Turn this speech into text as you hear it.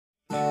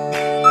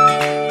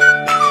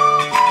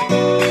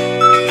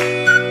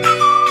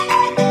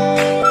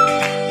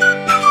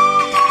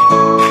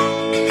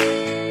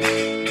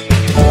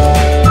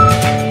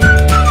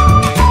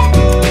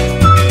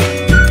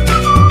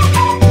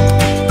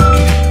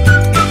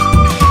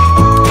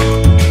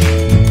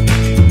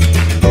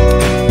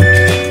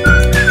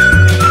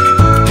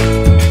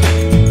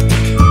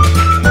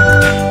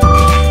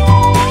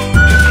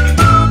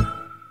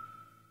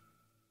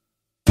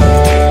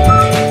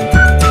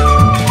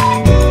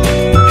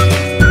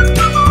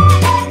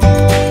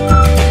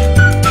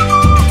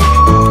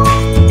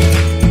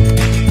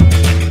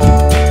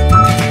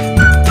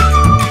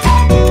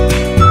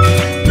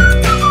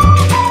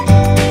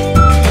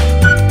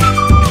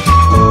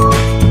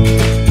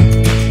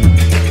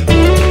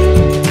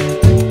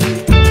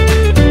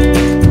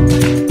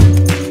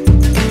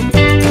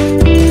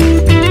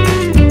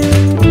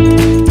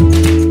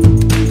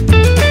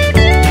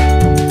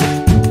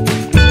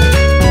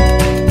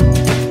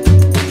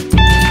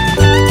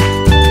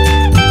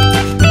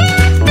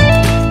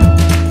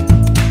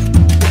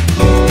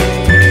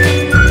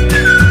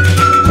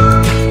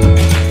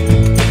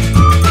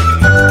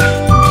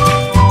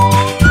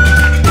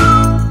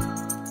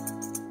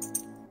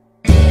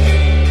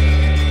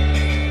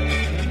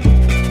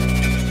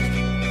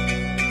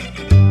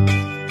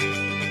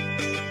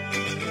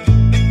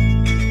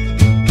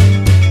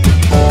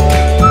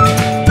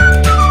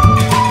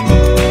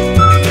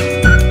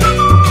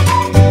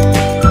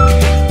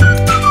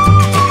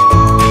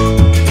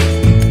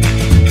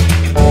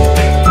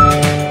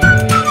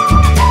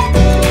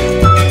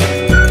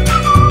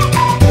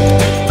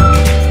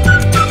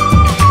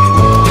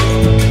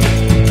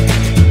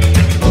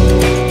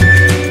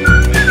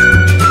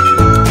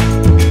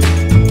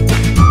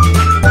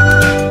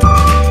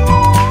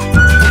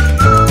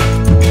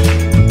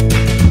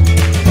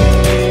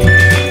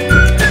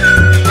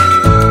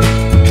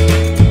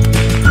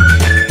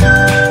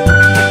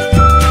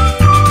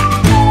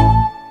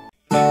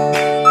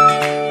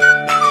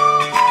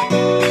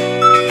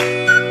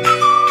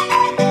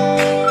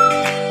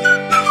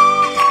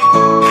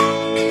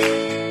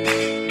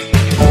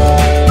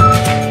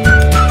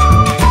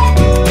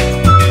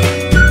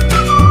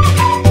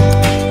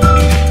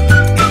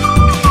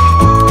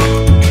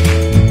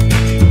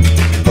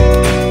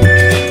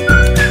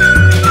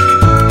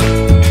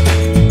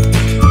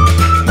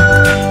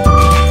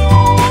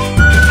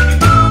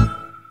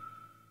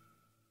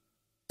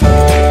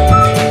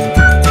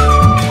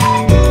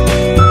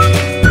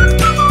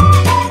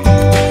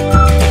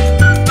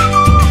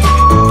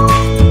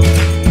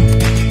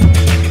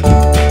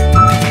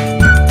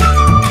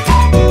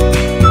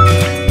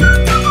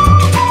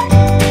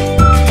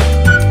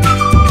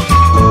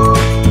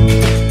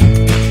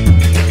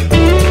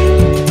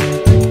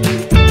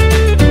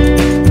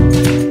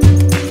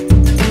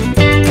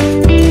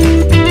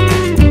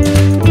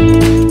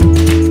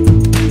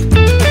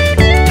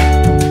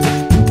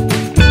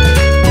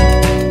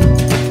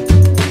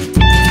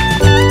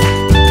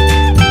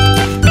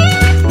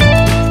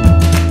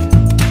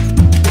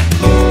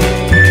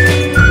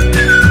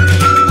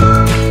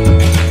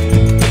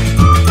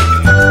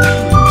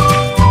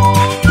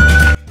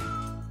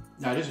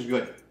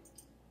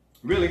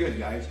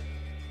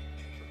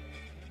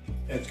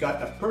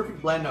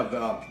perfect blend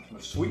of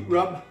sweet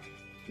rub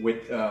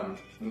with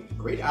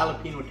great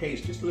jalapeno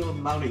taste, just a little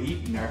amount of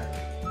heat in there.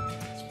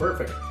 It's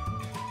perfect.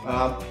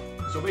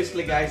 So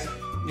basically guys,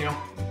 you know,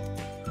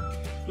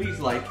 please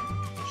like,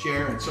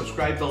 share, and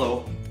subscribe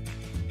below.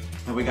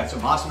 And we got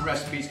some awesome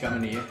recipes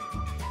coming to you.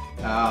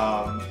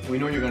 We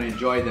know you're going to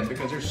enjoy them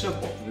because they're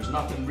simple. There's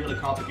nothing really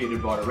complicated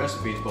about our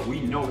recipes, but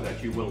we know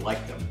that you will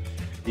like them.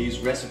 These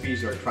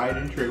recipes are tried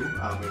and true,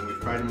 and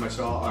we've tried them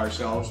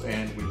ourselves,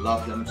 and we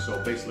love them.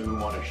 So basically we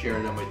want to share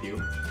them with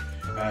you.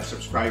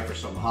 Subscribe for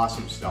some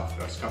awesome stuff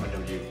that's coming to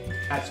you.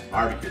 That's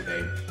barbecue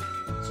day.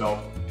 So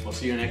we'll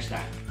see you next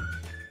time.